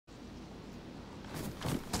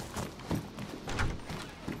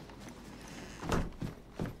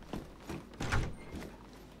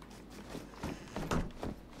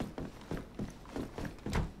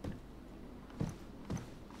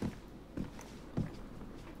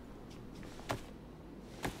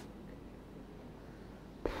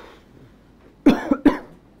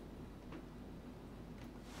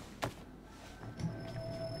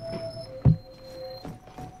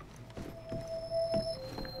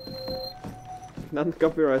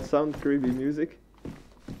Non-copyright sound, creepy music.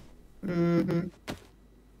 Mm-hmm.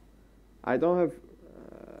 I don't have...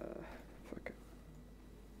 fuck.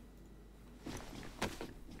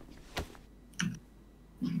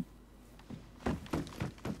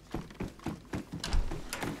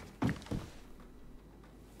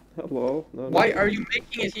 Hello? No, Why no. are you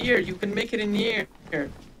making it here? You can make it in here.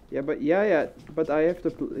 Yeah, but I have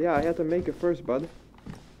to... Yeah, I had to make it first, bud.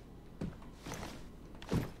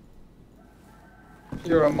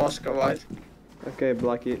 You're a Muscovite. Okay,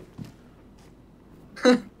 Blackie.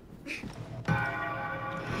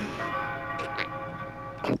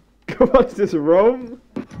 What is this, Rome?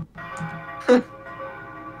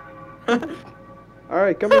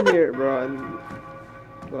 Alright, come in here, bro, and...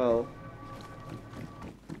 Well...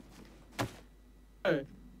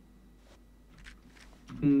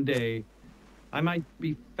 One day, I might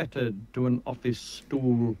be fettered to an office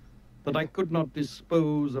stool, that I could not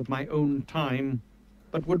dispose of my own time,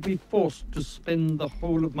 but would be forced to spend the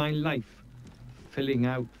whole of my life filling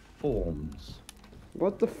out forms.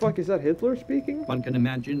 What the fuck, is that Hitler speaking? One can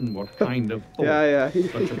imagine what kind of thought Yeah.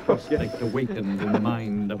 such a prospect awakened in the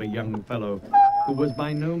mind of a young fellow who was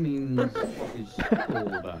by no means what is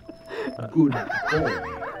called a good boy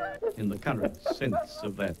in the current sense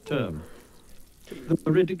of that term.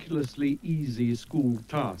 The ridiculously easy school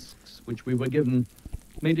tasks which we were given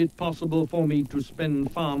made it possible for me to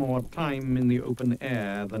spend far more time in the open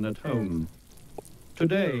air than at home.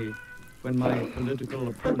 Today, when my political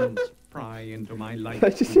opponents pry into my life,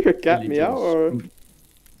 Did I just hear a cat meow, or...?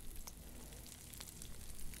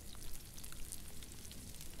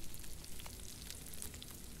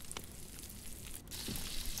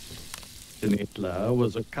 Hitler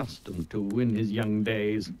was accustomed to in his young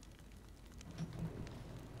days.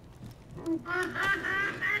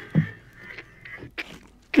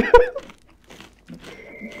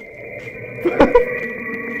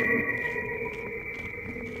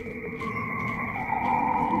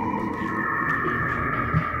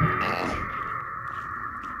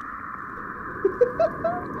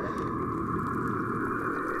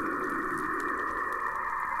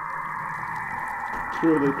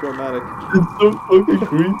 Truly traumatic. It's so fucking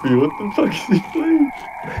creepy. What the fuck is he playing?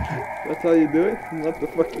 That's how you do it? Not the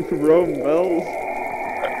fucking Rome bells.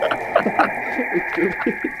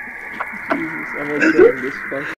 Jesus, I'm okay on this fuck.